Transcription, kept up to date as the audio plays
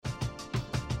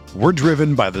We're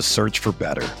driven by the search for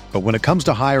better. But when it comes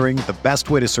to hiring, the best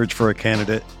way to search for a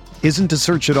candidate isn't to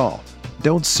search at all.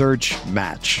 Don't search,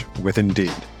 match with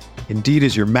Indeed. Indeed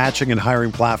is your matching and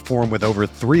hiring platform with over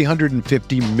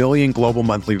 350 million global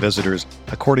monthly visitors,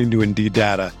 according to Indeed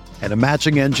data, and a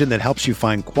matching engine that helps you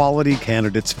find quality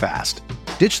candidates fast.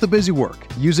 Ditch the busy work.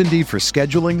 Use Indeed for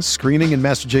scheduling, screening, and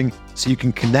messaging so you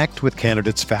can connect with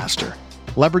candidates faster.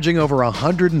 Leveraging over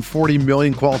 140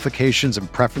 million qualifications and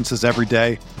preferences every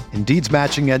day, Indeed's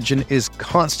matching engine is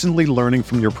constantly learning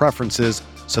from your preferences,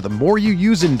 so the more you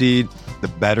use Indeed, the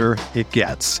better it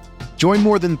gets. Join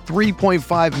more than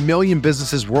 3.5 million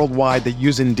businesses worldwide that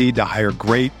use Indeed to hire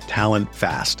great talent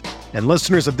fast. And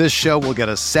listeners of this show will get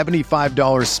a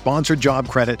 $75 sponsored job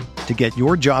credit to get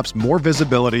your jobs more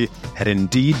visibility at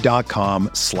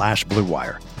Indeed.com/Blue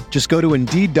Wire. Just go to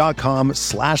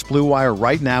Indeed.com/Blue Wire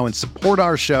right now and support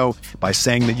our show by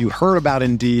saying that you heard about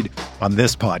Indeed on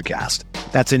this podcast.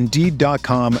 That's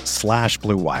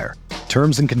Indeed.com/Blue Wire.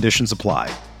 Terms and conditions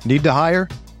apply. Need to hire?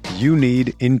 You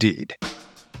need Indeed.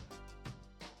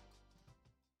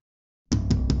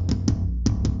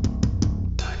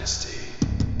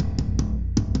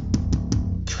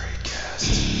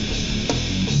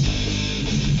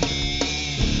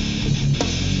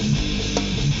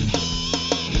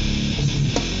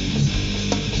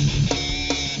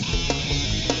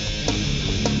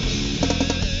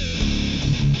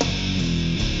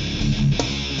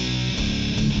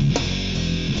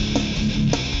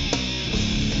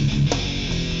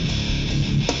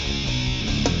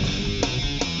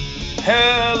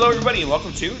 Hello, everybody, and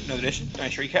welcome to another edition of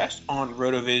Dynasty Cast on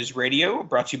RotoViz Radio,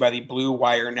 brought to you by the Blue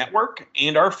Wire Network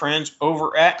and our friends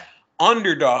over at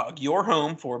Underdog, your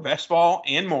home for best ball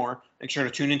and more. Make sure to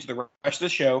tune into the rest of the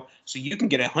show so you can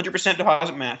get a 100%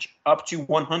 deposit match up to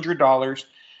 $100.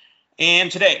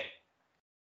 And today,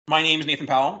 my name is Nathan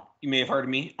Powell. You may have heard of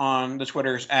me on the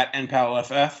Twitters at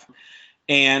NPowellFF.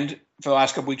 And for the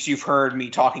last couple weeks, you've heard me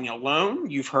talking alone.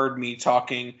 You've heard me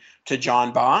talking to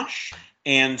John Bosch.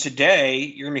 And today,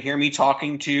 you're going to hear me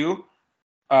talking to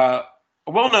a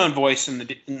well-known voice in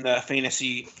the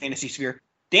fantasy sphere,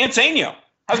 Dan Sainio.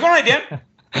 How's it going, Dan?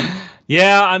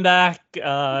 Yeah, I'm back.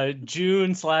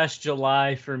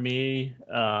 June/July for me.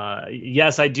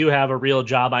 Yes, I do have a real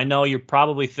job. I know you're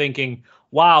probably thinking,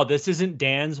 wow, this isn't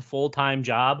Dan's full-time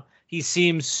job. He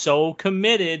seems so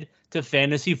committed to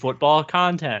fantasy football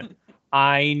content.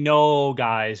 I know,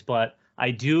 guys, but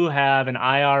I do have an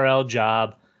IRL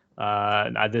job.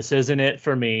 This isn't it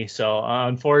for me. So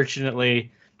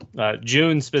unfortunately,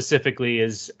 June specifically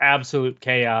is absolute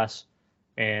chaos.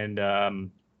 And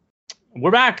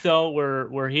we're back though.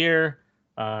 We're here.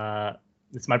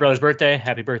 It's my brother's birthday.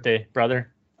 Happy birthday,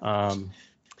 brother. I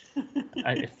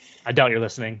doubt you're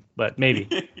listening, but maybe.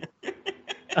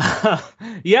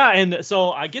 Yeah, and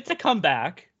so I get to come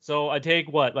back. So I take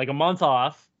a month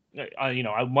off. I'd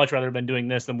much rather have been doing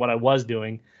this than what I was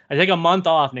doing. I take a month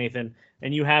off, Nathan.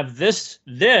 And you have this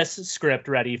script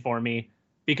ready for me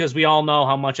because we all know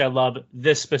how much I love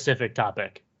this specific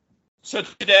topic. So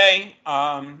today,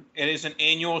 it is an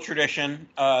annual tradition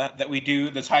that we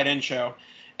do the tight end show.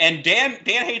 And Dan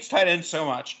hates tight ends so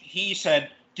much. He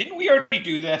said, didn't we already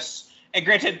do this? And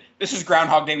granted, this is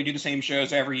Groundhog Day. We do the same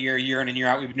shows every year in and year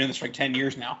out. We've been doing this for like 10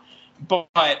 years now. But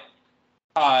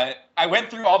I went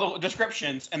through all the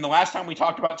descriptions, and the last time we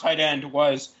talked about tight end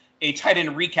was a tight end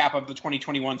recap of the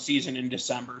 2021 season in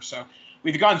December. So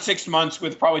we've gone 6 months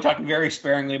with probably talking very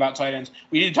sparingly about tight ends.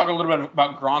 We did talk a little bit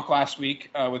about Gronk last week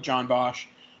with John Bosch.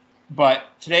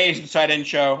 But today is the tight end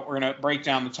show. We're going to break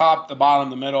down the top, the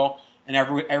bottom, the middle, and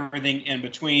everything in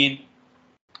between.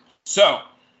 So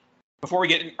before we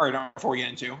get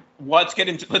into, let's get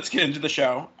into the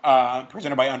show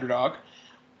presented by Underdog.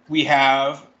 We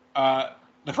have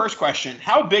the first question: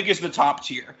 how big is the top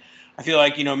tier? I feel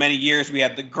like, many years we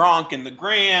had the Gronk and the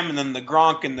Graham, and then the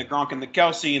Gronk and the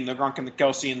Kelsey, and the Gronk and the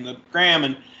Kelsey and the Graham.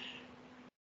 And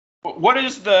what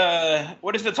is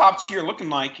the top tier looking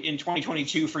like in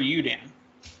 2022 for you, Dan?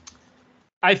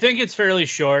 I think it's fairly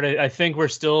short. I think we're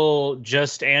still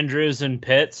just Andrews and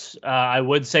Pitts. I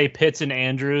would say Pitts and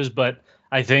Andrews, but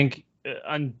I think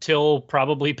until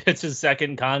probably Pitts'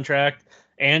 second contract,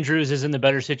 Andrews is in the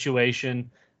better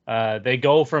situation. They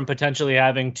go from potentially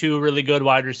having two really good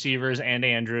wide receivers and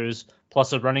Andrews,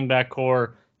 plus a running back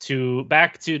core,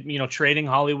 back to trading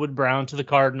Hollywood Brown to the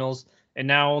Cardinals, and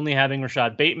now only having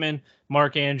Rashad Bateman,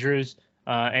 Mark Andrews,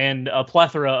 and a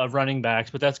plethora of running backs.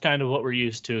 But that's kind of what we're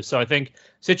used to. So I think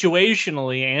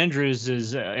situationally, Andrews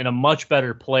is in a much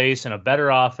better place and a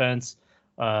better offense.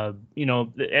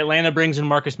 Atlanta brings in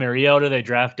Marcus Mariota. They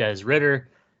draft Des Ridder.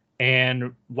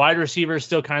 And wide receiver is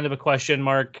still kind of a question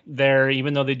mark there,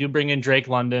 even though they do bring in Drake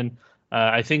London.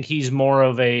 I think he's more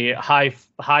of a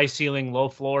high ceiling, low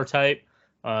floor type.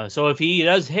 So if he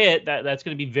does hit, that's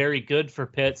going to be very good for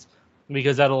Pitts,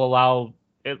 because that'll allow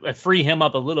free him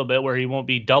up a little bit where he won't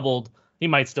be doubled. He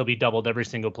might still be doubled every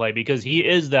single play because he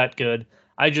is that good.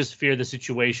 I just fear the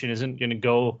situation isn't going to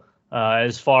go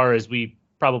as far as we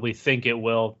probably think it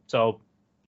will. So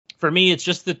for me, it's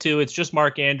just the two. It's just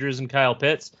Mark Andrews and Kyle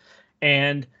Pitts.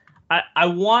 And I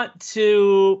want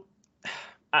to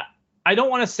 – I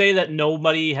don't want to say that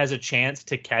nobody has a chance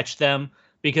to catch them,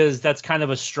 because that's kind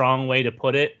of a strong way to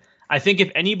put it. I think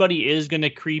if anybody is going to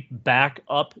creep back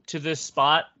up to this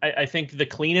spot, I think the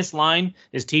cleanest line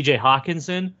is TJ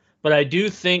Hawkinson. But I do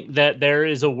think that there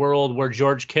is a world where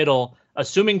George Kittle,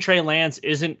 assuming Trey Lance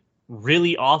isn't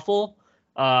really awful,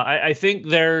 I think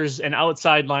there's an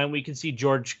outside line we can see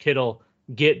George Kittle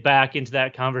get back into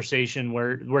that conversation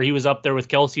where he was up there with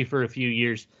Kelsey for a few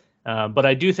years. But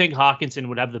I do think Hawkinson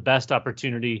would have the best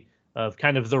opportunity of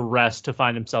kind of the rest to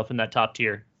find himself in that top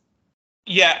tier.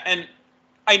 Yeah, and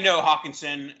I know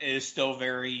Hawkinson is still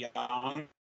very young,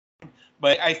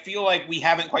 but I feel like we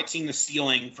haven't quite seen the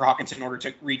ceiling for Hawkinson in order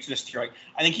to reach this tier. Like,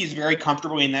 I think he's very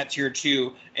comfortably in that tier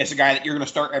 2 as a guy that you're going to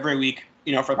start every week,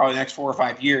 for probably the next 4 or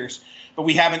 5 years. But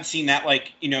we haven't seen that,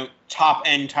 top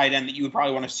end tight end that you would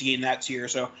probably want to see in that tier.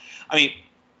 So, I mean,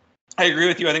 I agree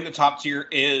with you. I think the top tier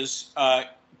is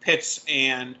Pitts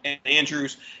and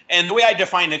Andrews. And the way I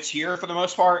define a tier for the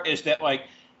most part is that,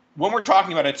 when we're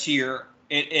talking about a tier,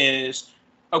 it is,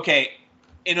 okay,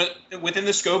 within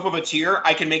the scope of a tier,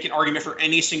 I can make an argument for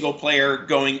any single player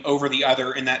going over the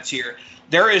other in that tier.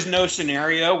 There is no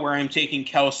scenario where I'm taking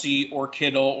Kelsey or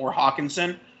Kittle or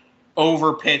Hawkinson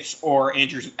over Pitts or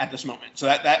Andrews at this moment. So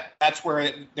that's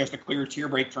where there's the clear tier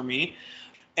break for me.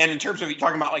 And in terms of you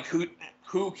talking about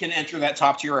who can enter that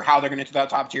top tier or how they're going to enter that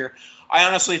top tier, I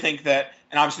honestly think that,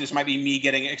 and obviously this might be me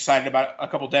getting excited about a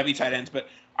couple Devy tight ends, but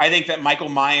I think that Michael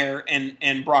Mayer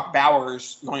and Brock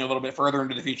Bowers, going a little bit further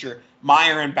into the future,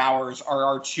 Mayer and Bowers are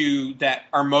our two that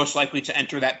are most likely to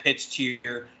enter that Pitts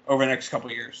tier over the next couple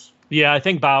of years. Yeah, I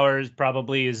think Bowers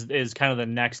probably is kind of the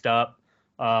next up.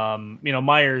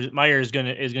 Mayer is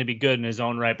gonna be good in his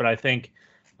own right, but I think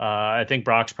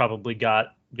Brock's probably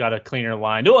got a cleaner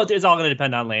line. Well, it's all going to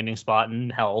depend on landing spot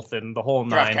and health and the whole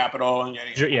draft nine. Capital and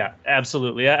yeah,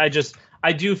 absolutely.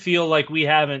 I do feel like we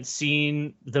haven't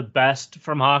seen the best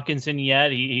from Hawkinson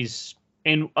yet. He's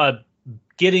in a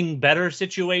getting better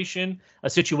situation, a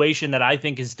situation that I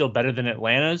think is still better than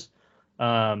Atlanta's. They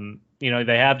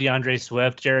have DeAndre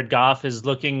Swift. Jared Goff is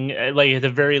looking like at the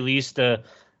very least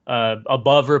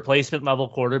above replacement level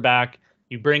quarterback.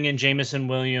 You bring in Jameson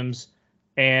Williams,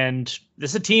 and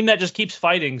this is a team that just keeps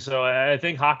fighting. So I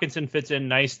think Hawkinson fits in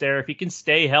nice there. If he can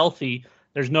stay healthy,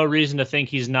 there's no reason to think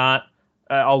he's not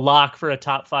a lock for a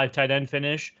top 5 tight end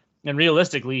finish. And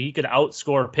realistically, he could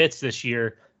outscore Pitts this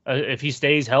year if he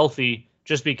stays healthy,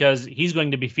 just because he's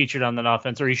going to be featured on that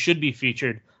offense, or he should be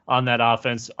featured on that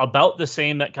offense about the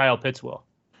same that Kyle Pitts will.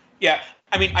 Yeah,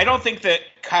 I mean, I don't think that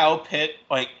Kyle Pitt,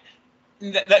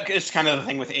 that is kind of the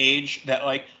thing with age, that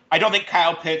I don't think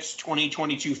Kyle Pitt's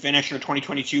 2022 finish or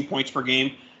 2022 points per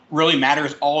game really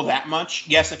matters all that much.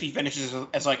 Yes, if he finishes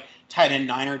as tight end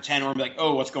 9 or 10, or be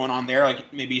oh, what's going on there?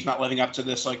 Maybe he's not living up to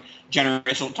this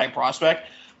generational type prospect.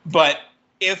 But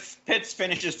if Pitts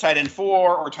finishes tight end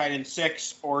 4 or tight end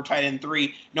 6 or tight end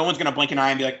 3, no one's going to blink an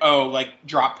eye and be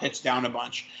drop Pitts down a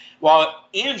bunch. While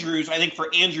Andrews, I think for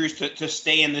Andrews to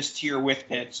stay in this tier with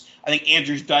Pitts, I think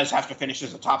Andrews does have to finish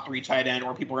as a top 3 tight end,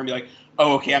 or people are going to be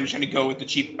oh, okay, I'm just going to go with the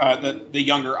cheap, the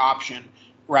younger option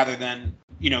rather than,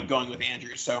 going with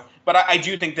Andrews. So, but I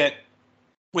do think that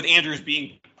with Andrews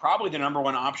being probably the number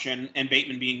 1 option and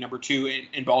Bateman being number 2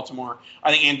 in Baltimore,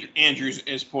 I think Andrews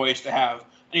is poised to have,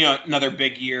 another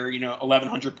big year,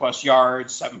 1,100 plus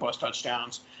yards, 7 plus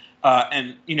touchdowns.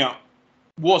 And,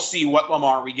 we'll see what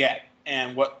Lamar we get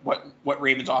and what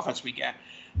Ravens offense we get.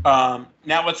 Now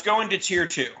let's go into tier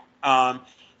 2.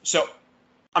 So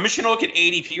I'm just going to look at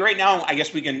ADP right now. I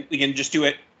guess we can just do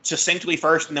it succinctly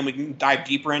first, and then we can dive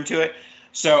deeper into it.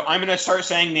 So I'm going to start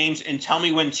saying names and tell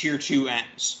me when tier 2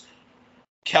 ends.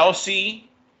 Kelsey,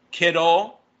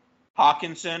 Kittle,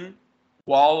 Hawkinson,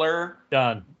 Waller.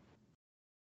 Done.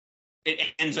 It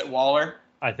ends at Waller.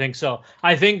 I think so.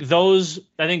 I think those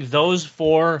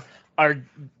 4 are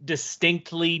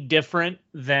distinctly different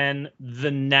than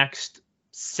the next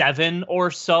 7 or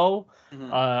so.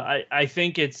 Mm-hmm. I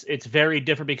think it's very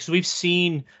different because we've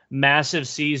seen massive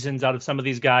seasons out of some of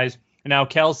these guys. Now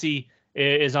Kelsey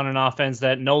is on an offense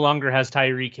that no longer has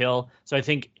Tyreek Hill, so I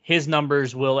think his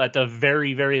numbers will at the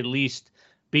very, very least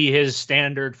be his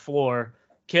standard floor.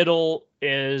 Kittle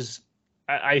is,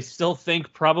 I still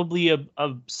think, probably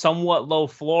a somewhat low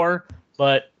floor,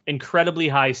 but incredibly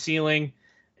high ceiling.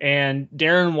 And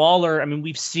Darren Waller, I mean,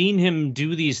 we've seen him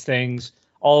do these things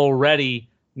already.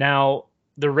 Now,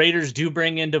 the Raiders do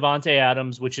bring in Davante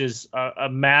Adams, which is a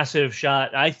massive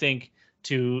shot, I think,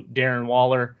 to Darren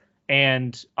Waller.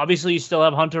 And obviously, you still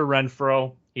have Hunter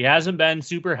Renfrow. He hasn't been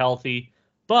super healthy,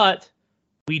 but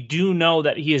we do know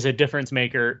that he is a difference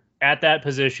maker at that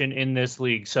position in this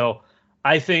league. So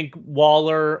I think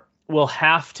Waller will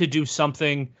have to do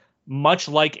something much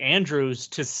like Andrews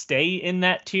to stay in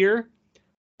that tier.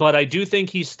 But I do think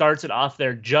he starts it off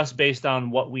there just based on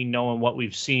what we know and what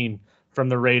we've seen from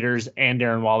the Raiders and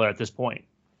Darren Waller at this point.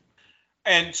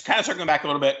 And it's kind of circling back a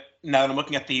little bit, now that I'm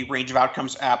looking at the Range of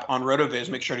Outcomes app on RotoViz,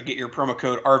 make sure to get your promo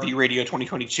code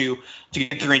RVRadio2022 to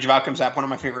get the Range of Outcomes app, one of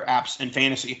my favorite apps in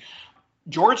fantasy.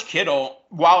 George Kittle,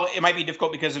 while it might be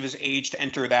difficult because of his age to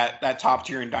enter that top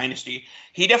tier in Dynasty,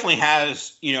 he definitely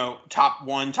has, top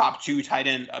 1, top 2 tight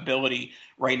end ability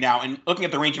right now. And looking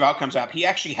at the Range of Outcomes app, he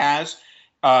actually has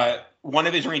one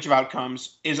of his range of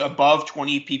outcomes is above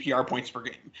 20 PPR points per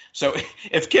game. So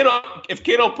if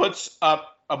Kittle puts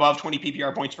up above 20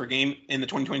 PPR points per game in the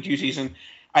 2022 season,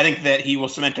 I think that he will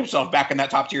cement himself back in that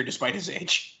top tier despite his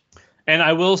age. And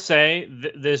I will say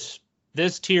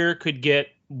this tier could get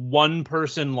one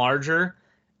person larger.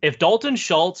 If Dalton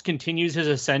Schultz continues his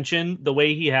ascension the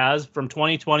way he has from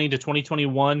 2020 to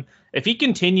 2021, if he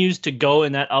continues to go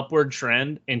in that upward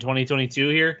trend in 2022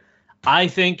 here, I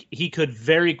think he could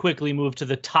very quickly move to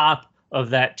the top of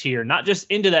that tier, not just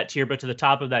into that tier, but to the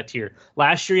top of that tier.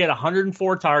 Last year he had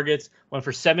 104 targets, went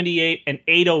for 78 and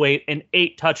 808 and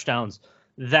 8 touchdowns.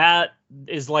 That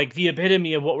is like the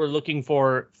epitome of what we're looking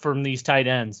for from these tight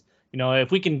ends.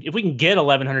 If we can get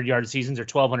 1,100 yard seasons or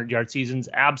 1,200 yard seasons,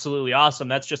 absolutely awesome.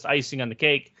 That's just icing on the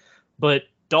cake. But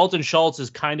Dalton Schultz is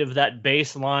kind of that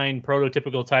baseline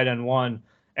prototypical tight end one,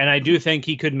 and I do think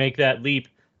he could make that leap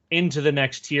into the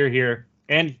next tier here.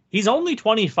 And he's only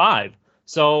 25.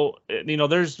 So,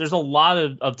 there's a lot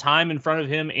of time in front of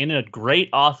him in a great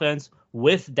offense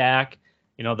with Dak.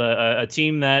 A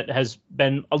team that has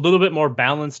been a little bit more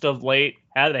balanced of late.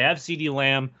 They have CeeDee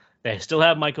Lamb. They still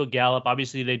have Michael Gallup.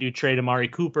 Obviously, they do trade Amari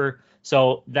Cooper.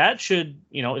 So that should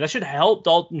help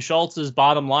Dalton Schultz's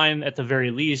bottom line at the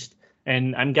very least.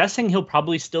 And I'm guessing he'll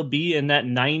probably still be in that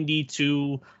 90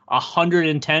 to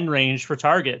 110 range for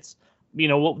targets.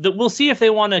 We'll see if they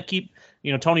want to keep,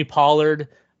 Tony Pollard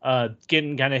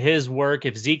getting kind of his work,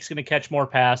 if Zeke's going to catch more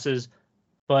passes.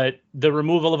 But the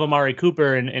removal of Amari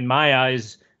Cooper, in my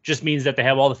eyes, just means that they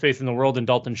have all the faith in the world in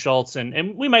Dalton Schultz.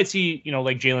 And we might see,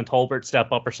 like Jalen Tolbert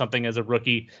step up or something as a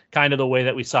rookie, kind of the way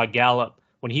that we saw Gallup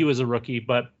when he was a rookie.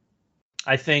 But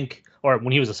I think, or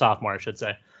when he was a sophomore, I should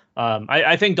say.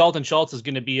 I think Dalton Schultz is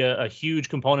going to be a huge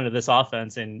component of this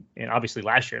offense, and obviously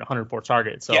last year at 104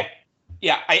 targets. So.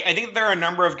 Yeah, I think there are a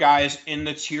number of guys in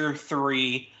the tier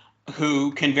 3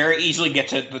 who can very easily get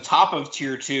to the top of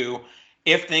tier 2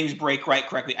 if things break right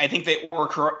correctly. I think that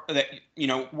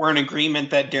we're in agreement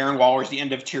that Darren Waller is the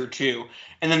end of tier 2,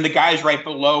 and then the guys right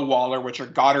below Waller, which are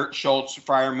Goddard, Schultz,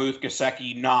 Freiermuth,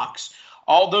 Gesicki, Knox.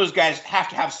 All those guys have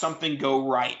to have something go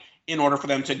right in order for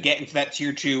them to get into that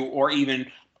tier 2, or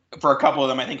even for a couple of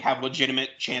them, I think have legitimate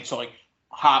chance to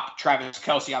hop Travis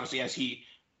Kelce, obviously, as he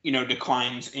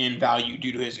declines in value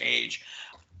due to his age.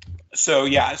 So,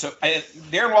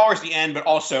 Darren Waller's the end, but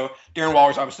also Darren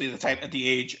Waller's obviously the type at the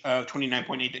age of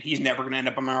 29.8 that he's never going to end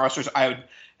up on my rosters. I would,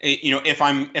 if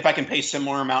I can pay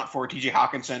similar amount for TJ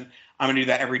Hawkinson, I'm going to do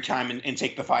that every time and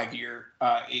take the 5-year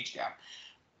age gap.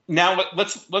 Now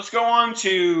let's go on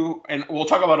to, and we'll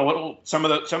talk about some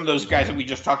of those guys that we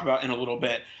just talked about in a little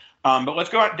bit. But let's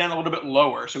go down a little bit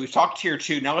lower. So we've talked tier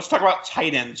 2. Now let's talk about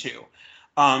tight end 2.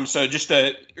 So just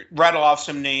to rattle off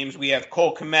some names, we have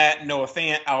Cole Kmet, Noah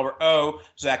Fant, Albert O,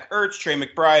 Zach Ertz, Trey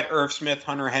McBride, Irv Smith,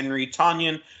 Hunter Henry,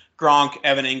 Tanyan, Gronk,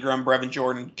 Evan Ingram, Brevin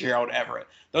Jordan, Gerald Everett.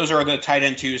 Those are the tight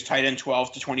end 2s, tight end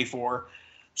 12 to 24.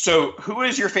 So who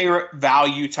is your favorite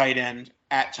value tight end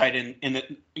at tight end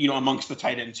amongst the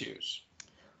tight end 2s?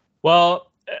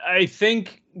 Well, I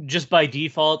think just by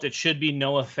default, it should be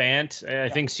Noah Fant. I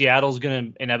think Seattle's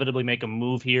going to inevitably make a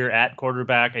move here at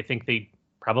quarterback. I think they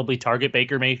probably target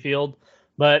Baker Mayfield.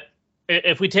 But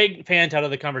if we take Fant out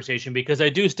of the conversation, because I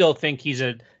do still think he's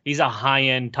a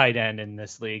high-end tight end in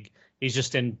this league. He's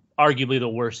just in arguably the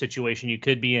worst situation you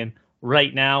could be in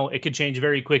right now. It could change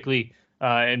very quickly.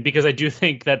 And because I do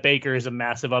think that Baker is a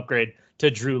massive upgrade to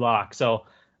Drew Lock. So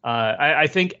I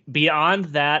think beyond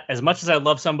that, as much as I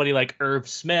love somebody like Irv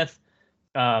Smith,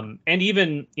 and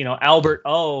even, Albert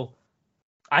O,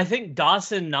 I think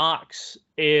Dawson Knox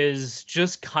is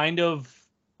just kind of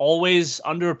always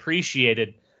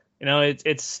underappreciated. You know, it's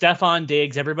Stephon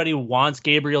Diggs. Everybody wants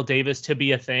Gabriel Davis to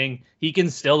be a thing. He can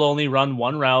still only run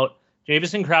one route.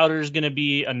 Jamison Crowder is going to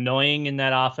be annoying in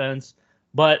that offense.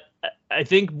 But I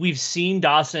think we've seen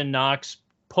Dawson Knox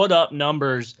put up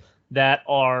numbers that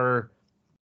are,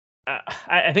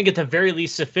 I think at the very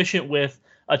least, sufficient with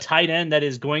a tight end that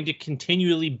is going to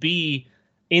continually be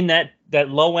in that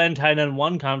low-end tight end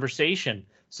one conversation.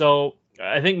 So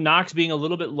I think Knox being a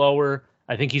little bit lower,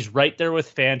 I think he's right there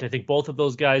with Fant. I think both of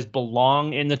those guys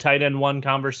belong in the tight end one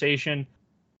conversation.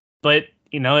 But,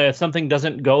 you know, if something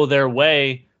doesn't go their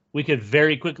way, we could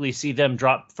very quickly see them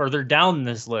drop further down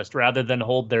this list rather than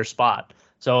hold their spot.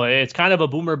 So it's kind of a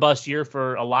boomer bust year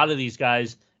for a lot of these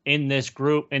guys in this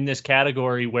group, in this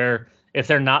category, where if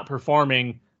they're not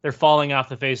performing, they're falling off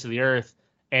the face of the earth.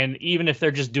 And even if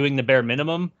they're just doing the bare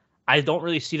minimum, I don't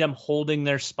really see them holding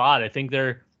their spot. I think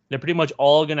they're pretty much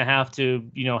all going to have to,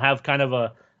 you know, have kind of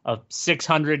a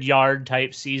 600-yard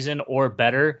type season or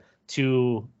better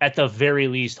to, at the very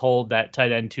least, hold that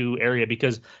tight end 2 area,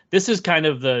 because this is kind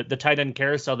of the tight end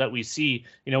carousel that we see.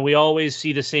 You know, we always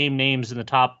see the same names in the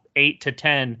top 8 to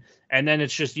 10, and then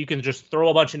it's just, you can just throw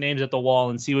a bunch of names at the wall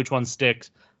and see which one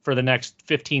sticks for the next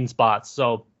 15 spots.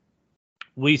 So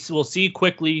we will see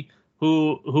quickly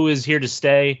who is here to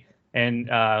stay and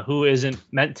who isn't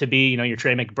meant to be. You know, your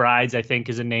Trey McBrides, I think,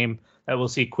 is a name that we'll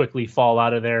see quickly fall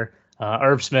out of there.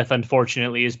 Irv Smith,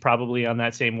 unfortunately, is probably on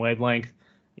that same wavelength.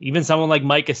 Even someone like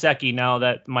Mike Gesicki, now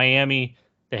that Miami,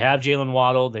 they have Jalen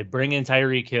Waddle, they bring in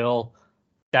Tyreek Hill.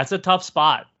 That's a tough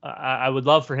spot. I would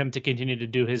love for him to continue to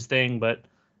do his thing, but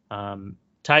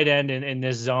tight end in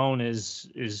this zone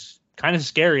is kind of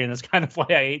scary, and that's kind of why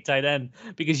I hate tight end,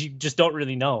 because you just don't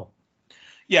really know.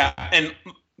 Yeah, and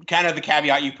kind of the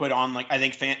caveat you put on, like, I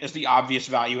think Fant is the obvious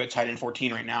value at tight end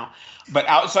 14 right now. But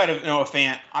outside of Noah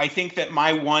Fant, I think that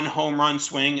my one home run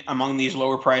swing among these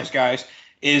lower price guys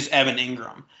is Evan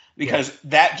Ingram, because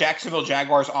that Jacksonville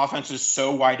Jaguars offense is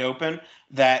so wide open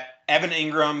that Evan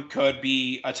Ingram could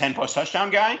be a 10-plus touchdown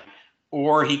guy,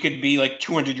 or he could be like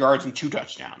 200 yards and 2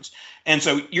 touchdowns. And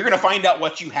so you're going to find out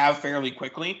what you have fairly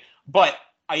quickly. But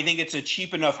I think it's a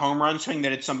cheap enough home run swing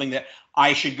that it's something that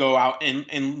I should go out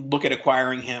and look at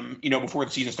acquiring him, you know, before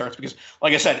the season starts. Because,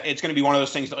 like I said, it's going to be one of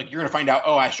those things that, like, you're going to find out,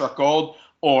 oh, I struck gold,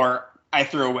 or I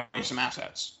threw away some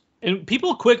assets. And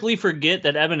people quickly forget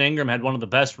that Evan Ingram had one of the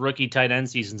best rookie tight end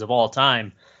seasons of all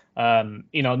time.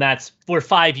 You know, and we're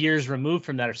 5 years removed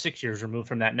from that, or 6 years removed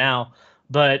from that now.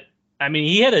 But, I mean,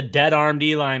 he had a dead-armed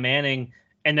Eli Manning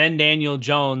and then Daniel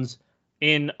Jones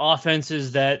in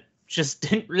offenses that just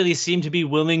didn't really seem to be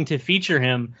willing to feature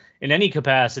him in any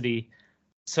capacity.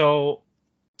 So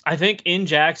I think in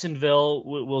Jacksonville,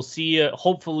 we'll see,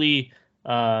 hopefully,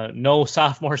 no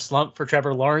sophomore slump for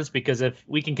Trevor Lawrence, because if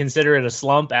we can consider it a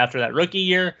slump after that rookie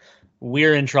year,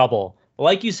 we're in trouble.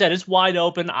 Like you said, it's wide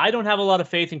open. I don't have a lot of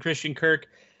faith in Christian Kirk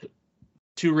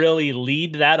to really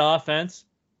lead that offense.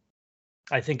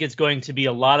 I think it's going to be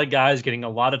a lot of guys getting a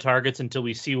lot of targets until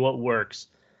we see what works.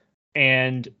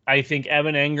 And I think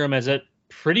Evan Ingram is at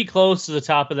pretty close to the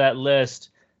top of that list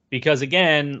because,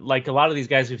 again, like a lot of these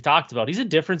guys we've talked about, he's a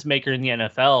difference maker in the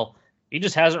NFL. He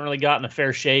just hasn't really gotten a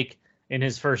fair shake in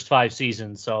his first 5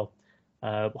 seasons. So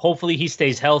hopefully he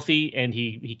stays healthy and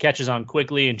he catches on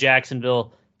quickly, and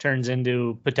Jacksonville turns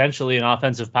into potentially an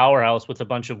offensive powerhouse with a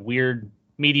bunch of weird,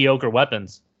 mediocre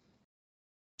weapons.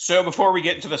 So before we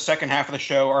get into the second half of the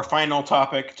show, our final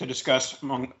topic to discuss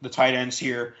among the tight ends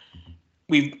here,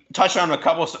 we've touched on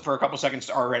for a couple seconds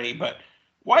already, but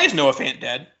why is Noah Fant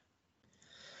dead?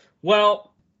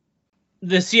 Well,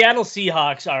 the Seattle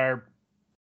Seahawks are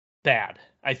bad.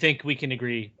 I think we can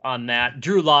agree on that.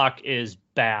 Drew Lock is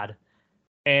bad.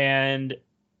 And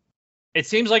it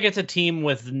seems like it's a team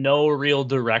with no real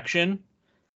direction.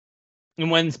 And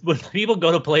when people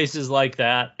go to places like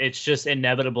that, it's just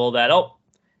inevitable that, oh,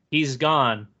 he's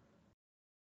gone.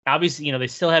 Obviously, you know, they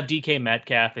still have DK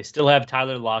Metcalf. They still have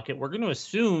Tyler Lockett. We're going to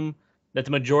assume that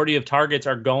the majority of targets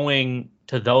are going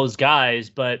to those guys,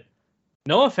 but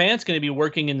Noah Fant's going to be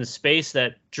working in the space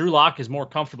that Drew Lock is more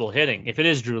comfortable hitting, if it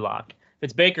is Drew Lock. If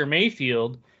it's Baker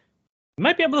Mayfield, you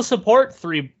might be able to support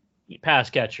 3 pass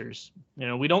catchers. You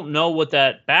know, we don't know what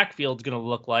that backfield's going to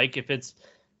look like. If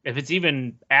it's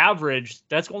even average,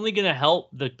 that's only going to help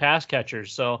the pass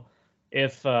catchers. So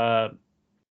if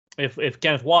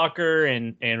Kenneth Walker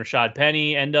and Rashad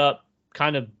Penny end up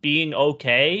kind of being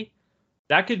okay,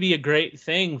 that could be a great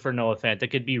thing for Noah Fant. That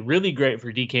could be really great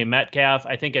for DK Metcalf.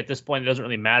 I think at this point it doesn't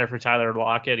really matter for Tyler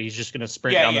Lockett. He's just going to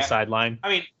sprint down the sideline. I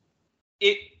mean,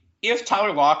 if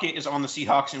Tyler Lockett is on the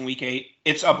Seahawks in Week 8,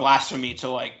 it's a blasphemy to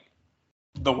like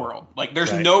the world. Like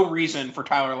there's Right. no reason for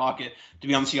Tyler Lockett to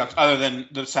be on the Seahawks other than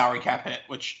the salary cap hit,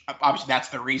 which obviously that's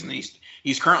the reason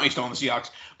he's currently still on the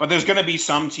Seahawks. But there's going to be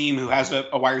some team who has a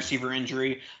wide receiver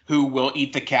injury who will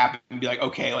eat the cap and be like,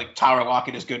 okay, like Tyler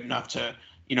Lockett is good enough to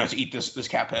eat this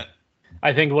cap hit.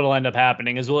 I think what'll end up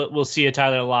happening is we'll see a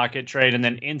Tyler Lockett trade and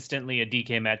then instantly a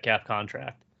DK Metcalf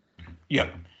contract.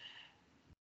 Yep.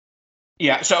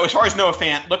 Yeah, so as far as Noah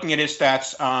Fant, looking at his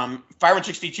stats,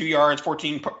 562 yards,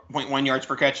 14.1 yards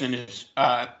per catch in his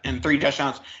and 3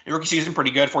 touchdowns. In rookie season, pretty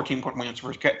good, 14.1 yards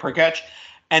per catch.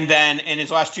 And then in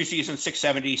his last 2 seasons,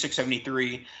 670,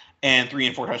 673, and 3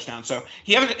 and 4 touchdowns. So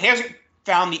he hasn't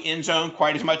found the end zone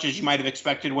quite as much as you might have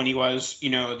expected when he was, the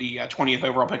 20th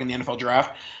overall pick in the NFL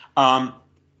draft. And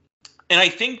I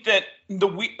think that the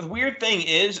weird thing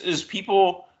is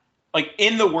people, like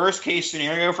in the worst case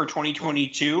scenario for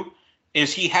 2022,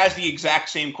 is he has the exact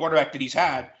same quarterback that he's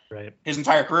had his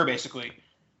entire career, basically.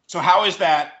 So how is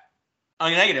that a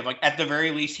negative? Like at the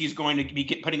very least, he's going to be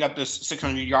putting up this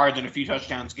 600 yards and a few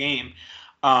touchdowns game.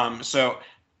 So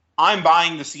I'm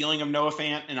buying the ceiling of Noah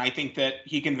Fant, and I think that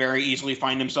he can very easily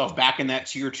find himself back in that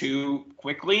tier 2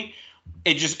 quickly.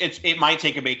 It might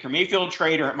take a Baker Mayfield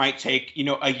trade, or it might take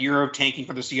a year of tanking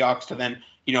for the Seahawks to then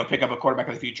pick up a quarterback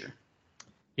of the future.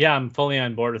 Yeah, I'm fully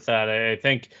on board with that. I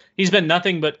think he's been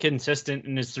nothing but consistent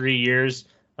in his 3 years.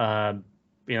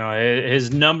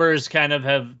 His numbers kind of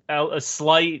have a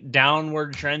slight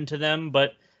downward trend to them,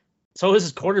 but so is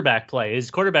his quarterback play.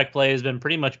 His quarterback play has been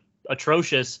pretty much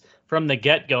atrocious from the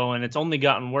get-go, and it's only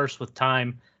gotten worse with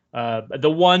time.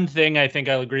 The one thing I think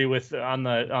I'll agree with on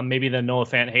maybe the Noah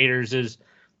Fant haters is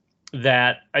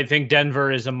that I think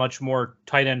Denver is a much more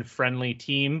tight end friendly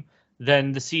team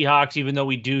than the Seahawks, even though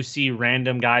we do see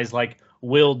random guys like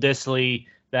Will Dissly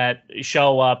that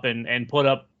show up and put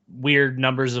up weird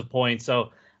numbers of points.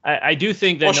 So I do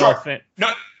think that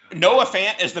Noah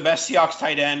Fant is the best Seahawks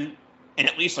tight end in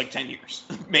at least like 10 years,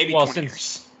 maybe 20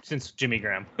 years. Since Jimmy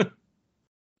Graham.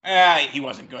 He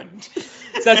wasn't good.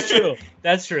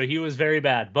 That's true. He was very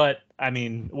bad. But, I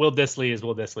mean, Will Dissly is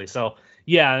Will Dissly. So,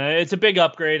 yeah, it's a big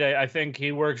upgrade. I think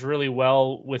he works really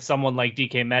well with someone like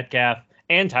DK Metcalf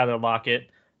and Tyler Lockett.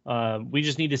 We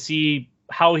just need to see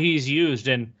how he's used.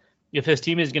 And if his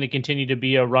team is going to continue to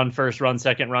be a run first, run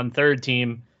second, run third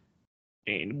team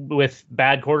with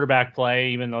bad quarterback play,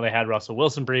 even though they had Russell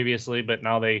Wilson previously, but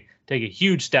now they take a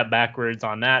huge step backwards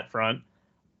on that front.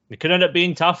 It could end up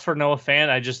being tough for Noah Fant.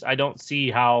 I don't see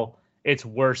how it's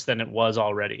worse than it was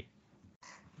already.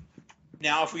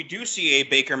 Now, if we do see a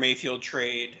Baker Mayfield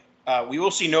trade, we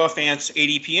will see Noah Fant's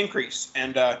ADP increase.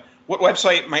 And what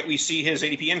website might we see his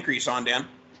ADP increase on, Dan?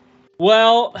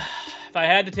 Well, if I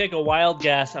had to take a wild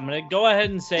guess, I'm going to go ahead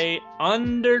and say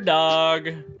Underdog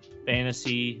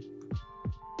Fantasy.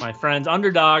 My friends,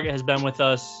 Underdog has been with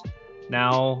us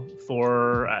now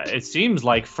for, it seems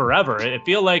like forever. I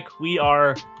feel like we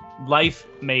are life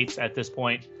mates at this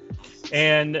point.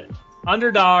 And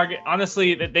Underdog,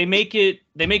 honestly, they make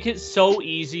it so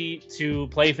easy to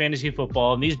play fantasy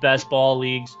football in these best ball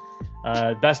leagues.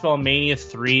 Best Ball Mania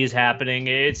 3 is happening.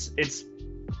 It's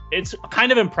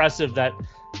kind of impressive that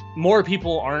more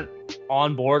people aren't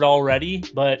on board already,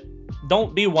 but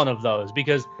don't be one of those,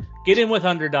 because get in with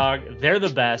Underdog. They're the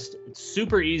best. It's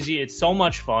super easy. It's so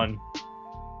much fun.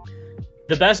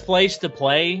 The best place to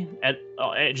play at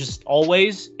just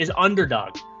always is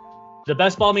Underdog. The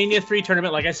Best Ball Mania 3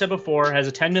 tournament, like I said before, has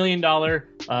a $10 million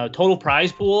total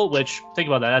prize pool, which, think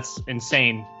about that, that's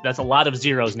insane. That's a lot of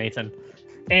zeros, Nathan.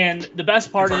 And the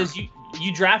best part is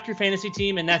you draft your fantasy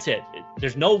team, and that's it.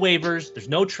 There's no waivers, there's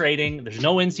no trading, there's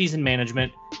no in-season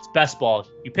management. It's best ball.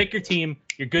 You pick your team,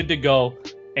 you're good to go.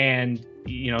 And,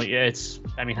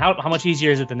 how much easier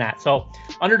is it than that? So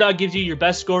Underdog gives you your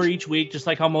best score each week, just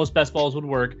like how most best balls would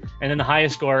work. And then the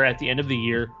highest score at the end of the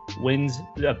year wins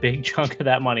a big chunk of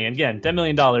that money. And again, $10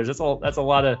 million. That's a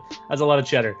lot of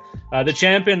cheddar. The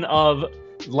champion of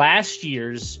last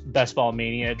year's Best Ball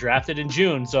Mania drafted in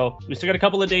June. So we still got a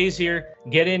couple of days here.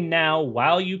 Get in now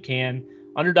while you can.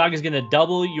 Underdog is going to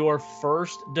double your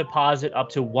first deposit up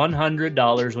to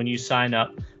 $100 when you sign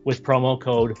up with promo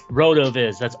code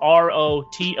ROTOVIZ. That's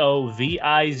ROTOVIZ.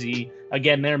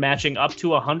 Again, they're matching up to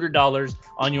 $100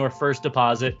 on your first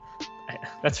deposit.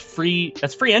 That's free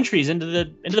entries into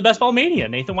the Best Ball Mania,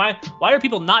 Nathan. Why are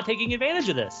people not taking advantage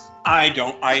of this? I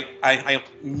don't. I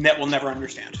will never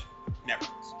understand. Never.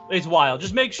 It's wild.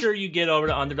 Just make sure you get over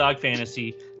to Underdog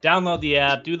Fantasy, download the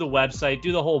app, do the website,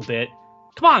 do the whole bit.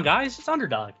 Come on, guys. It's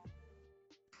Underdog.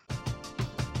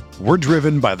 We're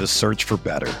driven by the search for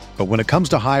better. But when it comes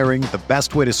to hiring, the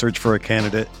best way to search for a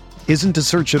candidate isn't to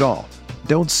search at all.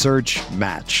 Don't search,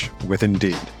 match with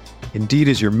Indeed. Indeed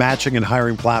is your matching and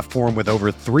hiring platform with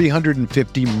over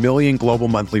 350 million global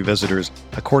monthly visitors,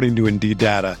 according to Indeed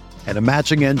data, and a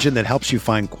matching engine that helps you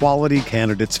find quality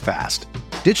candidates fast.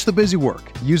 Ditch the busy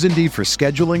work. Use Indeed for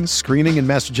scheduling, screening, and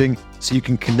messaging so you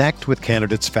can connect with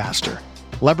candidates faster.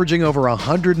 Leveraging over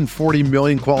 140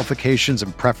 million qualifications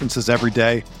and preferences every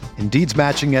day, Indeed's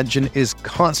matching engine is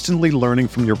constantly learning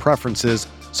from your preferences,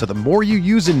 so the more you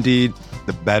use Indeed,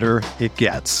 the better it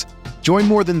gets. Join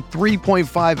more than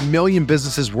 3.5 million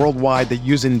businesses worldwide that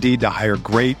use Indeed to hire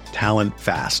great talent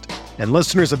fast. And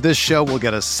listeners of this show will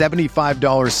get a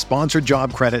 $75 sponsored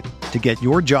job credit to get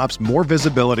your jobs more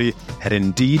visibility at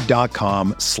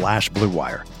Indeed.com/Blue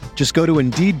Wire. Just go to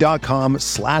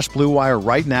Indeed.com/Blue Wire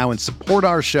right now and support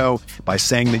our show by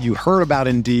saying that you heard about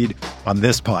Indeed on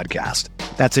this podcast.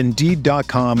 That's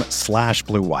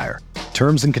Indeed.com/Blue Wire.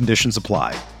 Terms and conditions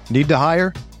apply. Need to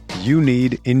hire? You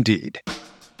need Indeed.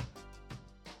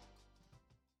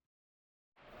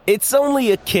 It's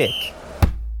only a kick,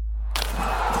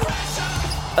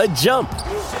 a jump,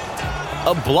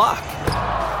 a block.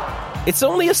 It's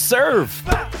only a serve.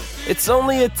 It's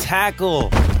only a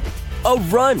tackle, a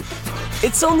run.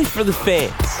 It's only for the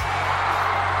fans.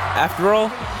 After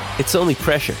all, it's only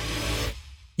pressure.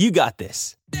 You got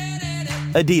this.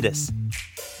 Adidas.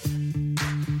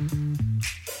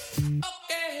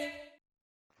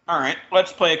 All right,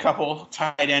 let's play a couple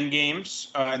tight end games,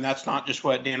 and that's not just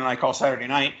what Dan and I call Saturday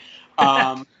night.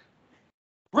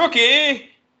 Rookie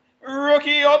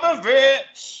of the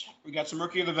vet. We got some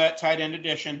Rookie of the Vet tight end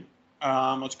edition.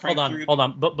 Let's crank through. Hold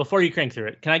on. But before you crank through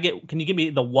it, can you give me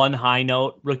the one high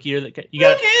note rookie that you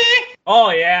got? Rookie.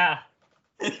 Oh yeah.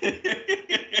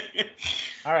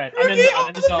 All right, I'm in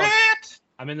the zone. Vet.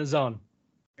 I'm in the zone.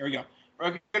 Here we go.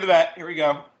 Rookie of the Vet. Here we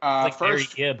go. Like Barry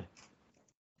Gibb.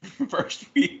 First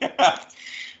we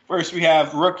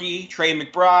have rookie Trey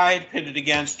McBride pitted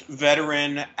against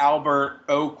veteran Albert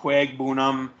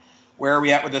Okwuegbunam. Where are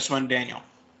we at with this one, Daniel?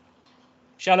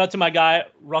 Shout out to my guy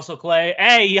Russell Clay.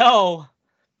 Hey yo,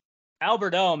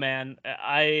 Albert O, man.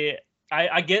 I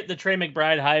get the Trey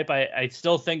McBride hype. I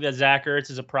still think that Zach Ertz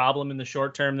is a problem in the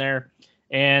short term there,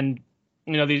 and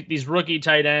you know these rookie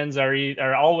tight ends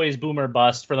are always boom or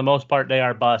bust. For the most part, they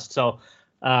are bust. So.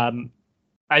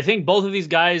 I think both of these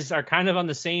guys are kind of on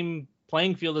the same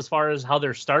playing field as far as how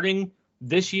they're starting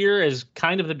this year as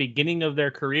kind of the beginning of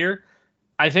their career.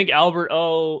 I think Albert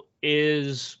O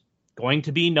is going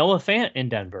to be Noah Fant in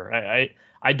Denver.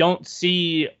 I don't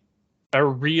see a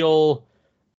real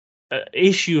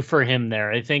issue for him there.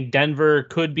 I think Denver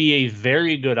could be a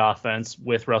very good offense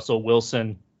with Russell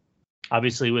Wilson,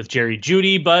 obviously with Jerry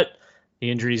Jeudy, but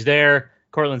the injuries there,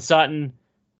 Cortland Sutton.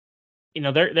 You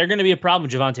know, they're going to be a problem.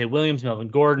 Javonte Williams, Melvin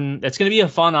Gordon. That's going to be a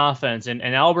fun offense. And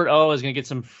Albert O is going to get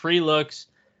some free looks.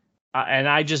 And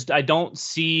I don't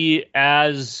see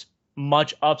as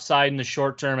much upside in the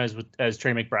short term as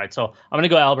Trey McBride. So I'm going to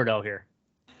go Albert O here.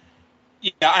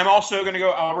 Yeah, I'm also going to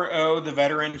go Albert O, the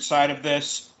veteran side of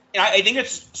this. And I think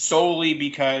it's solely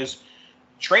because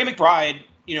Trey McBride,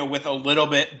 you know, with a little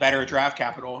bit better draft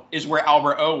capital, is where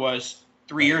Albert O was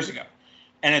 3 years ago.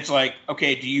 And it's like,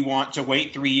 okay, do you want to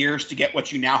wait 3 years to get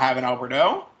what you now have in Albert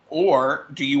O? Or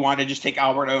do you want to just take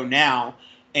Albert O now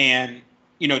and,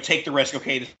 you know, take the risk?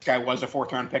 Okay, this guy was a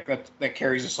fourth-round pick that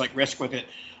carries this, like, risk with it.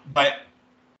 But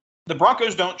the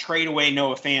Broncos don't trade away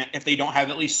Noah Fant if they don't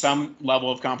have at least some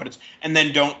level of confidence. And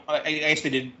then I guess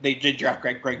they did draft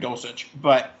Greg Dulcich.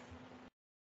 But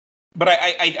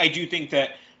I do think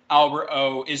that Albert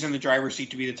O is in the driver's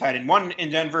seat to be the tight end one in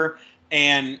Denver,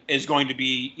 and is going to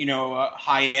be, you know, a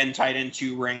high-end tight end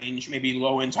 2 range, maybe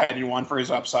low-end tight end 1 for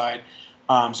his upside.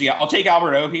 So, yeah, I'll take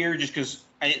Albert O here just because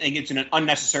I think it's an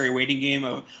unnecessary waiting game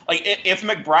of, like, if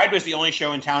McBride was the only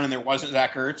show in town and there wasn't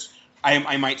Zach Ertz,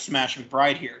 I might smash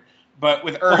McBride here. But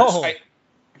with Ertz,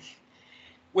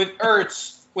 with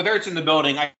Ertz in the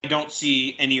building, I don't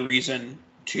see any reason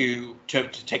to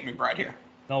take McBride here.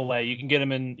 No way. You can get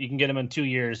him in 2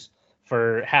 years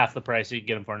for half the price you can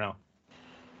get him for now.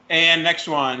 And next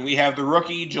one, we have the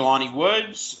rookie, Jelani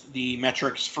Woods, the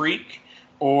metrics freak,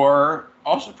 or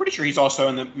also pretty sure he's also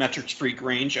in the metrics freak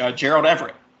range, Gerald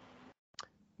Everett.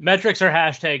 Metrics are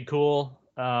hashtag cool,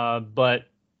 but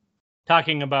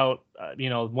talking about, you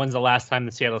know, when's the last time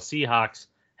the Seattle Seahawks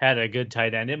had a good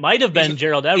tight end? It might have been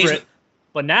Gerald Everett,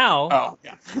 but now,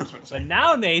 but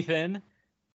now, Nathan,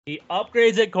 he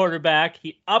upgrades at quarterback.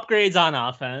 He upgrades on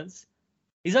offense.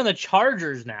 He's on the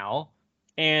Chargers now.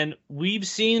 And we've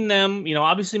seen them, you know,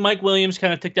 obviously Mike Williams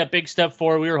kind of took that big step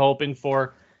forward we were hoping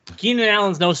for. Keenan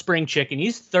Allen's no spring chicken.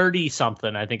 He's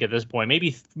 30-something, I think, at this point.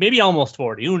 Maybe almost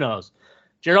 40. Who knows?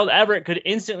 Gerald Everett could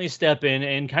instantly step in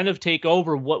and kind of take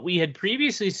over what we had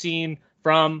previously seen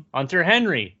from Hunter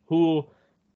Henry, who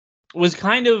was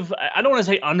kind of, I don't want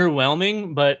to say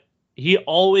underwhelming, but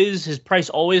his price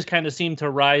always kind of seemed to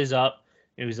rise up.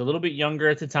 He was a little bit younger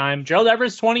at the time. Gerald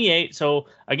Everett's 28, so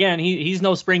again, he's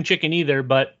no spring chicken either,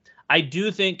 but I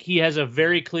do think he has a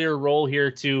very clear role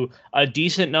here to a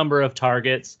decent number of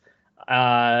targets.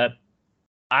 I'm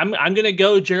going to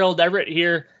go Gerald Everett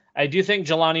here. I do think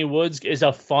Jelani Woods is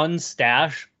a fun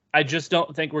stash. I just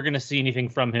don't think we're going to see anything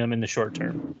from him in the short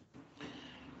term.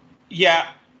 Yeah,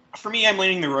 for me, I'm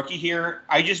leaning the rookie here.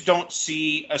 I just don't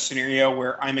see a scenario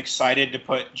where I'm excited to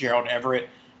put Gerald Everett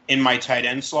in my tight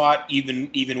end slot,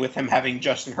 even with him having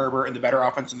Justin Herbert and the better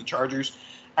offense in the Chargers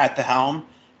at the helm.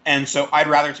 And so I'd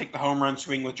rather take the home run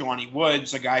swing with Jelani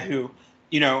Woods, a guy who,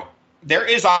 there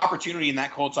is opportunity in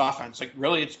that Colts offense. Like,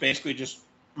 really, it's basically just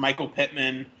Michael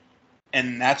Pittman,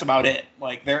 and that's about it.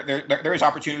 Like, there is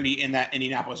opportunity in that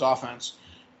Indianapolis offense.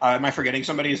 Am I forgetting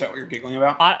somebody? Is that what you're giggling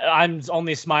about? I'm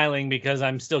only smiling because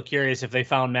I'm still curious if they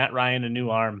found Matt Ryan a new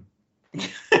arm.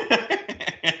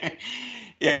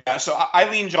 Yeah, so I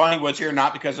lean Jelani Woods here,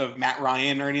 not because of Matt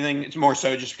Ryan or anything. It's more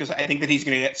so just because I think that he's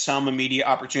going to get some immediate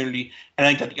opportunity, and I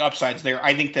think that the upside's there.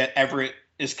 I think that Everett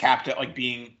is capped at like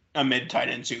being a mid tight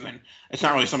end too, and it's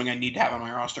not really something I need to have on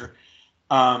my roster.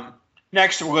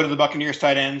 Next, we'll go to the Buccaneers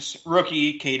tight ends: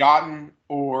 rookie Cade Otton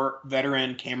or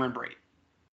veteran Cameron Brate.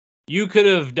 You could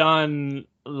have done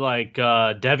like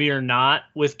Devi or Not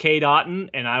with Cade Otton,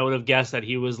 and I would have guessed that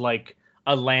he was like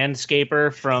a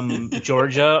landscaper from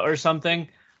Georgia or something.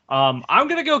 I'm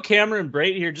going to go Cameron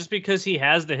Brate here just because he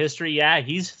has the history. Yeah,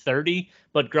 he's 30,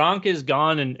 but Gronk is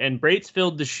gone, and Brate's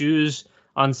filled the shoes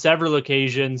on several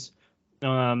occasions.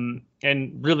 And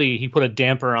really, he put a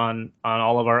damper on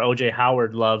all of our OJ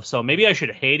Howard love. So maybe I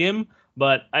should hate him,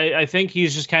 but I think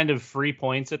he's just kind of free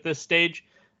points at this stage.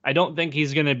 I don't think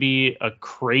he's going to be a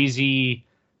crazy,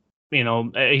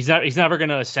 he's never going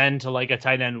to ascend to like a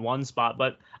tight end one spot,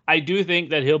 but I do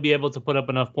think that he'll be able to put up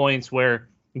enough points where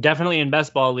definitely in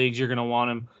best ball leagues you're going to want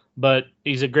him, but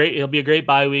he'll be a great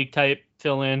bye week type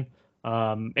fill in.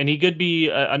 And he could be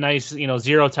a nice,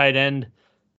 zero tight end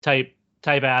type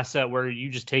asset where you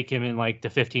just take him in like the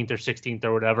 15th or 16th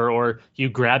or whatever, or you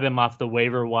grab him off the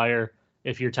waiver wire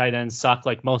if your tight ends suck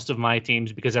like most of my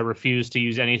teams because I refuse to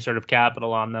use any sort of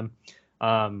capital on them.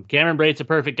 Cameron Brate's a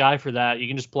perfect guy for that. You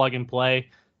can just plug and play,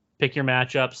 pick your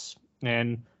matchups,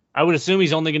 and I would assume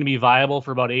he's only going to be viable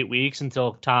for about 8 weeks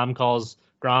until Tom calls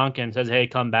Gronk and says, hey,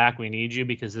 come back, we need you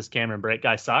because this Cameron Brate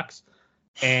guy sucks.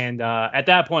 And at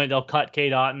that point, they'll cut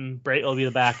Cade Otton, Brate will be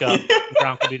the backup, and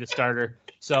Gronk will be the starter.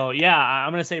 So, yeah,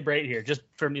 I'm going to say Brate here, just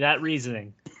for that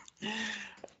reasoning.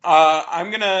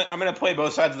 I'm gonna play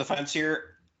both sides of the fence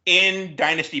here. In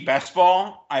Dynasty Best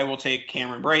Ball, I will take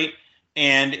Cameron Brate,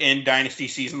 and in Dynasty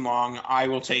Season Long, I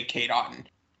will take Cade Otton.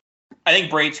 I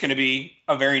think Brate's going to be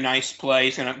a very nice play.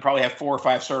 He's going to probably have 4 or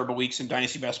 5 startable weeks in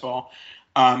Dynasty Best Ball.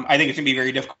 I think it's going to be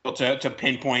very difficult to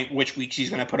pinpoint which weeks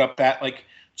he's going to put up that like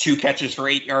 2 catches for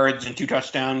 8 yards and 2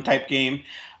 touchdown type game.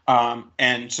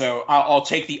 And so I'll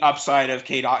take the upside of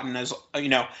Cade Otton as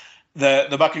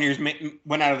the Buccaneers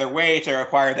went out of their way to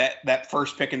acquire that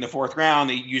first pick in the 4th round.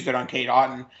 They used it on Cade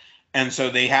Otton, and so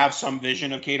they have some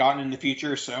vision of Cade Otton in the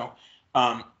future. So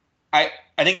I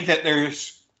think that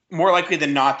there's more likely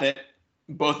than not that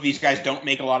both of these guys don't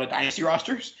make a lot of dynasty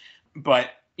rosters, but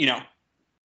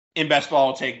in best ball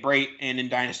I'll take Brate, and in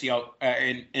dynasty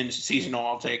in seasonal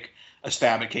I'll take a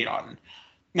stab at Cade Otton.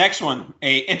 Next one,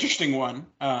 a interesting one,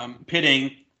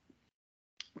 pitting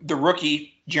the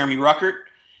rookie Jeremy Ruckert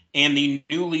and the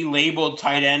newly labeled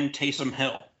tight end Taysom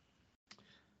Hill.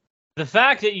 The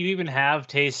fact that you even have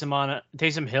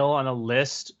Taysom Hill on a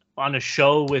list on a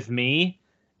show with me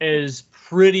is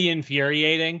pretty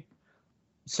infuriating.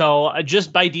 So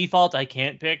just by default, I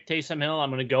can't pick Taysom Hill. I'm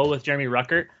going to go with Jeremy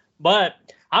Ruckert. But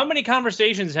how many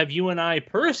conversations have you and I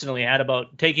personally had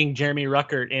about taking Jeremy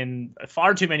Ruckert in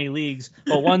far too many leagues,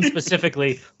 but one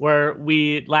specifically where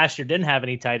we last year didn't have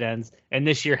any tight ends and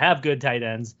this year have good tight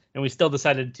ends, and we still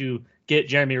decided to get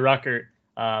Jeremy Ruckert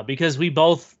because we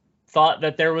both thought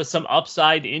that there was some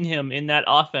upside in him in that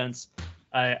offense.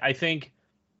 I think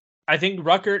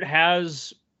Ruckert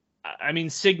has,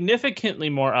 significantly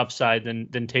more upside than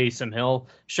Taysom Hill.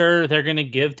 Sure, they're going to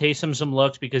give Taysom some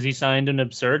looks because he signed an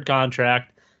absurd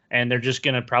contract, and they're just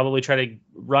going to probably try to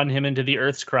run him into the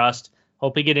earth's crust,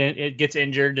 hope it gets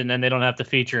injured, and then they don't have to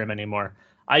feature him anymore.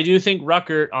 I do think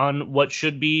Ruckert on what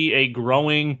should be a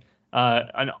growing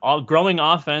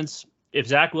offense, if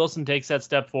Zach Wilson takes that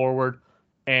step forward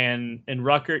and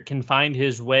Ruckert can find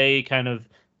his way kind of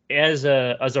as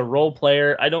a role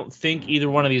player, I don't think either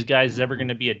one of these guys is ever going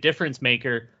to be a difference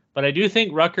maker. But I do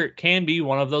think Ruckert can be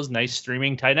one of those nice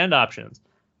streaming tight end options.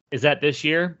 Is that this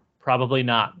year? Probably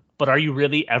not. But are you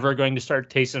really ever going to start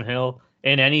Taysom Hill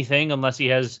in anything unless he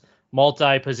has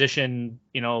multi-position,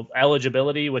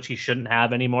 eligibility, which he shouldn't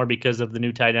have anymore because of the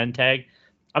new tight end tag?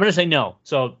 I'm going to say no.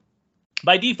 So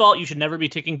by default, you should never be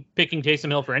picking Taysom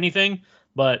Hill for anything.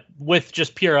 But with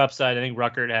just pure upside, I think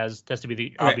Ruckert has to be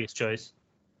the obvious choice.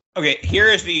 Okay, here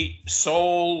is the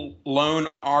sole lone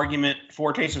argument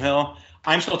for Taysom Hill.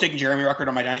 I'm still taking Jeremy Ruckert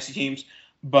on my dynasty teams,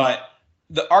 but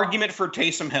the argument for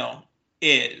Taysom Hill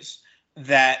is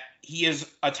that he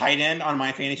is a tight end on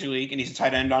my fantasy league, and he's a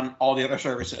tight end on all the other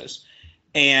services.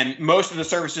 And most of the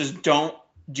services don't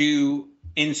do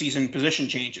in-season position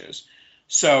changes.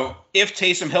 So if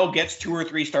Taysom Hill gets 2 or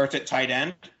 3 starts at tight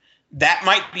end, that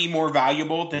might be more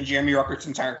valuable than Jeremy Ruckert's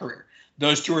entire career.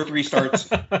 Those 2 or 3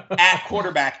 starts at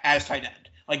quarterback as tight end.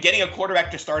 Like, getting a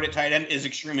quarterback to start at tight end is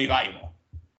extremely valuable.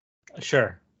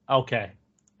 Sure. Okay.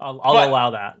 I'll allow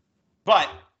that. But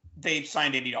they've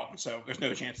signed Andy Dalton, so there's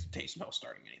no chance of Taysom Hill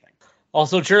starting anything.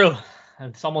 Also true.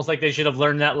 It's almost like they should have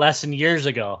learned that lesson years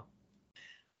ago.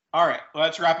 All right.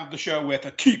 Let's wrap up the show with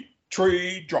a keep,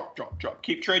 trade, drop.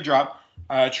 Keep, trade, drop.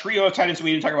 Trio of tight ends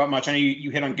we didn't talk about much. I know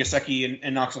you hit on Gesicki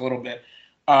and Knox a little bit.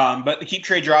 But the keep,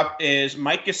 trade, drop is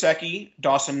Mike Gesicki,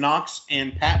 Dawson Knox,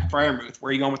 and Pat Freiermuth.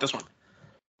 Where are you going with this one?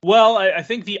 Well, I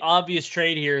think the obvious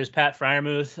trade here is Pat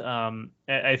Freiermuth.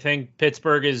 I think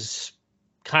Pittsburgh has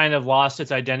kind of lost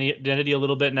its identity a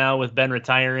little bit now with Ben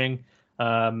retiring.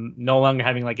 No longer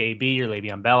having like AB or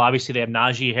Le'Veon Bell. Obviously, they have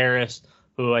Najee Harris,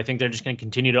 who I think they're just going to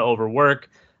continue to overwork.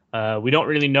 We don't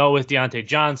really know with Deontay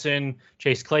Johnson.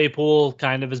 Chase Claypool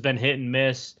kind of has been hit and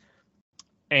miss.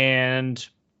 And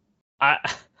I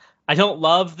don't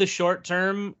love the short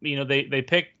term. They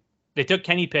took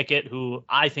Kenny Pickett, who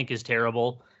I think is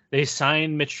terrible. They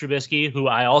signed Mitch Trubisky, who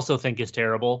I also think is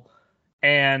terrible.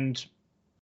 And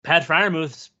Pat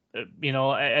Freiermuth,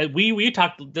 we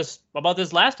talked about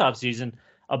this last offseason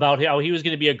about how he was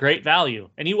going to be a great value.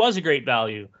 And he was a great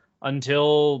value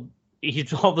until he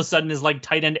all of a sudden is like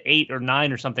tight end 8 or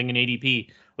 9 or something in ADP,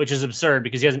 which is absurd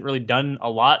because he hasn't really done a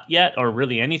lot yet or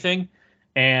really anything.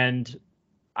 And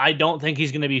I don't think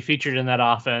he's going to be featured in that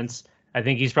offense. I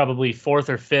think he's probably 4th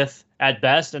or 5th at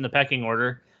best in the pecking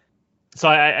order. So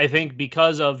I think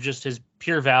because of just his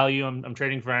pure value, I'm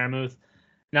trading Freiermuth.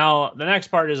 Now, the next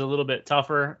part is a little bit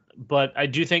tougher, but I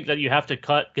do think that you have to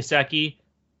cut Gesicki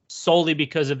solely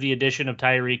because of the addition of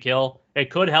Tyreek Hill. It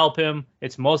could help him.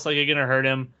 It's most likely going to hurt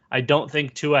him. I don't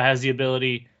think Tua has the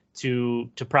ability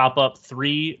to prop up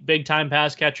 3 big-time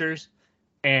pass catchers.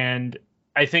 And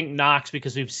I think Knox,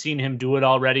 because we've seen him do it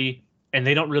already, and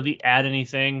they don't really add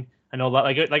anything. I know,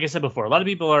 like I said before, a lot of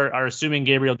people are assuming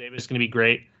Gabriel Davis is going to be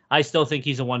great. I still think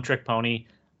he's a one-trick pony,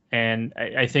 and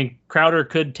I think Crowder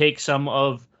could take some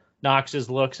of Knox's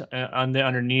looks on the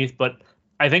underneath, but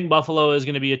I think Buffalo is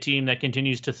going to be a team that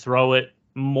continues to throw it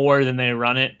more than they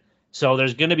run it. So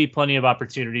there's going to be plenty of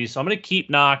opportunities. So I'm going to keep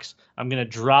Knox. I'm going to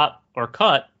drop or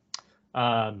cut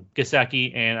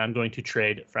Gesicki, and I'm going to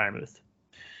trade Freiermuth.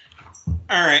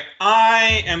 All right.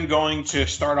 I am going to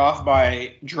start off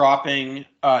by dropping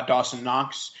Dawson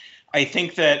Knox. I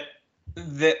think that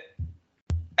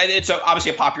it's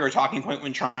obviously a popular talking point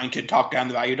when trying to talk down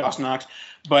the value of Dawson Knox,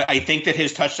 but I think that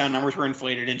his touchdown numbers were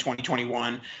inflated in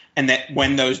 2021, and that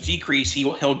when those decrease,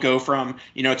 he'll go from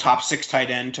top 6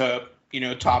 tight end to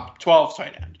top 12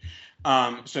 tight end.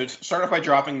 So start off by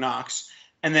dropping Knox,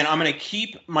 and then I'm going to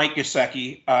keep Mike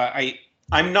Gesicki.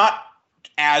 I'm not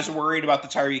as worried about the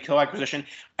Tyreek Hill acquisition.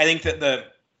 I think that the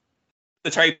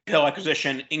Tyreek Hill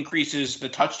acquisition increases the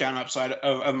touchdown upside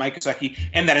of Mike Gesicki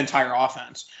and that entire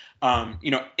offense.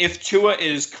 If Tua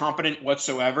is competent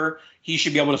whatsoever, he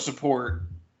should be able to support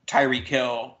Tyreek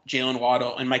Hill, Jalen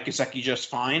Waddle, and Mike Gesicki just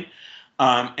fine.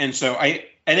 And so I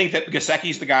think that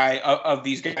Gesicki's the guy of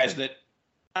these guys that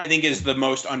I think is the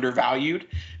most undervalued.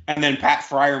 And then Pat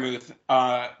Freiermuth,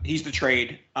 he's the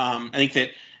trade. I think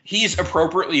that he's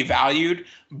appropriately valued,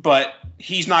 but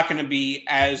he's not going to be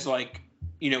as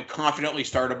confidently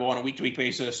startable on a week-to-week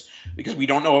basis because we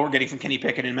don't know what we're getting from Kenny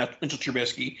Pickett and Mitchell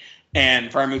Trubisky,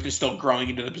 and Freiermuth is still growing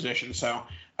into the position. So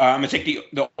I'm going to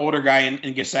take the older guy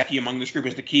in Gesicki among this group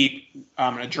as the keep.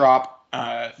 I'm going to drop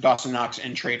Dawson Knox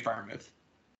and trade Freiermuth.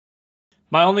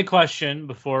 My only question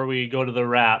before we go to the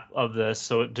wrap of this,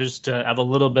 so just to have a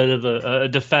little bit of a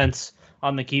defense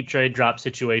on the keep, trade, drop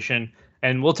situation,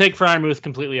 and we'll take Freiermuth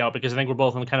completely out because I think we're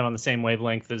both kind of on the same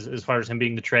wavelength as far as him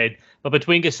being the trade. But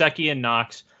between Gesicki and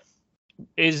Knox,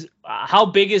 how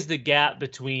big is the gap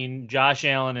between Josh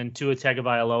Allen and Tua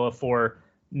Tagovailoa for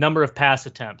number of pass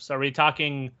attempts. Are we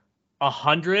talking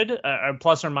 100 or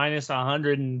plus or minus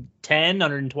 110,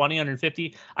 120,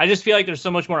 150? I just feel like there's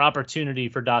so much more opportunity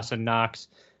for Dawson Knox,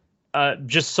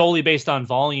 just solely based on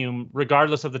volume,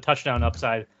 regardless of the touchdown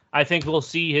upside. I think we'll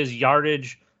see his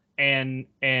yardage and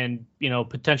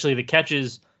potentially the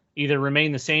catches either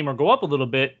remain the same or go up a little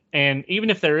bit. And even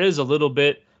if there is a little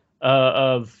bit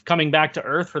of coming back to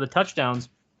earth for the touchdowns,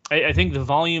 I think the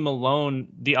volume alone,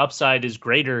 the upside is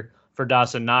greater for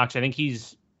Dawson Knox. I think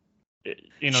he's,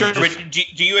 sure. But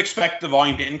do you expect the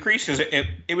volume to increase? Because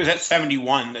it was at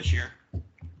 71 this year.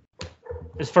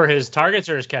 Is for his targets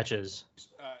or his catches?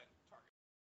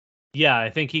 Yeah, I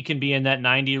think he can be in that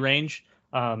 90 range.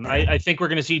 I think we're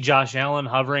going to see Josh Allen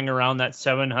hovering around that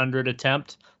 700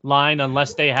 attempt line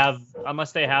unless they have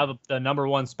the number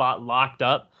one spot locked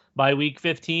up by week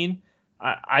 15.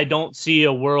 I don't see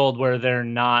a world where they're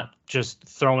not just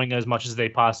throwing as much as they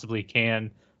possibly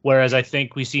can. Whereas I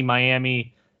think we see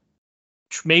Miami,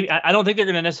 maybe I don't think they're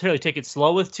going to necessarily take it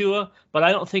slow with Tua, but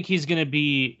I don't think he's going to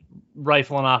be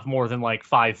rifling off more than like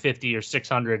 550 or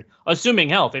 600, assuming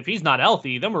health. If he's not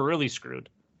healthy, then we're really screwed.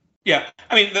 Yeah,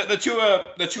 I mean the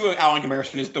Tua Allen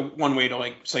comparison is the one way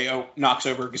to say Knox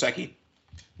over Gesicki,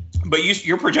 but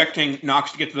you're projecting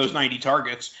Knox to get to those 90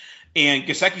 targets. And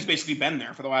Gesicki's basically been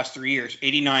there for the last 3 years,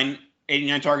 89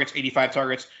 targets, 85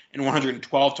 targets, and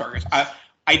 112 targets.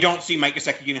 I don't see Mike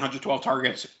Gesicki getting 112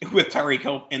 targets with Tyreek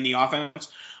Hill in the offense,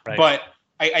 right. But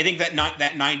I think that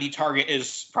 90 target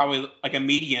is probably like a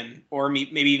median, or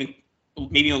maybe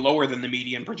even lower than the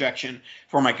median projection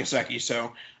for Mike Gesicki.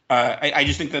 So I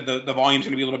just think that the volume is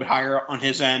going to be a little bit higher on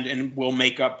his end, and will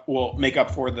make up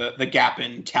for the gap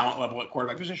in talent level at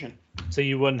quarterback position. So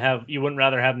you wouldn't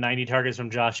rather have 90 targets from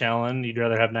Josh Allen? You'd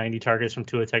rather have 90 targets from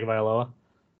Tua Tagovailoa?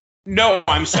 No,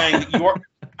 I'm saying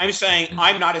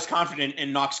I'm not as confident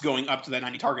in Knox going up to that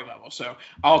 90 target level. So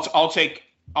I'll take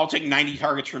 90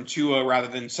 targets from Tua rather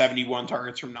than 71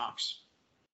 targets from Knox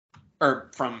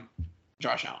or from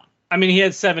Josh Allen. I mean, he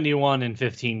had 71 in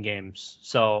 15 games,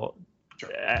 so sure.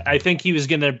 I think he was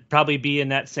going to probably be in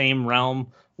that same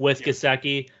realm with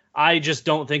Gesicki. I just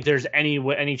don't think there's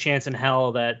any chance in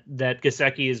hell that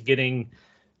Gesicki is getting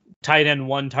tight end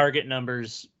one target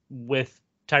numbers with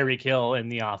Tyreek Hill in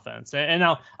the offense. And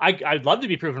now I'd love to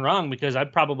be proven wrong, because I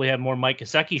probably have more Mike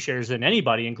Gesicki shares than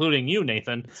anybody, including you,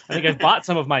 Nathan. I think I've bought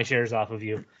some of my shares off of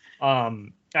you.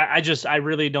 I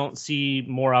really don't see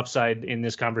more upside in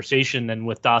this conversation than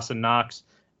with Dawson Knox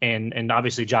and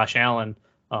obviously Josh Allen.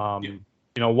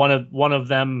 One of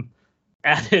them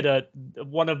added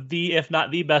one of the, if not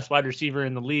the best wide receiver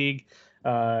in the league.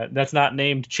 That's not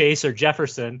named Chase or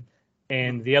Jefferson.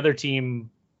 And the other team,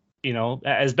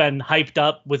 has been hyped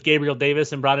up with Gabriel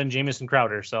Davis and brought in Jamison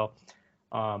Crowder. So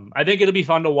I think it'll be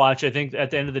fun to watch. I think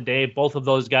at the end of the day, both of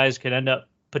those guys could end up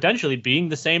potentially being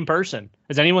the same person.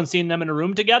 Has anyone seen them in a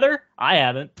room together? I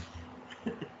haven't.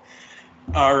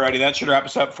 Alrighty, that should wrap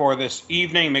us up for this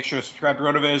evening. Make sure to subscribe to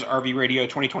RotoViz RV Radio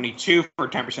 2022 for a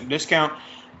 10% discount.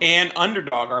 And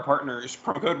Underdog, our partners,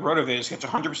 promo code RotoViz gets a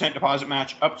 100% deposit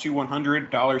match up to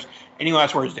 $100. Any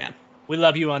last words, Dan? We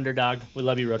love you, Underdog. We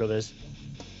love you, RotoViz.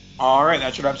 All right,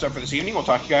 that should wrap us up for this evening. We'll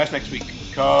talk to you guys next week.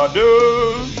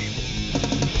 Kadosh!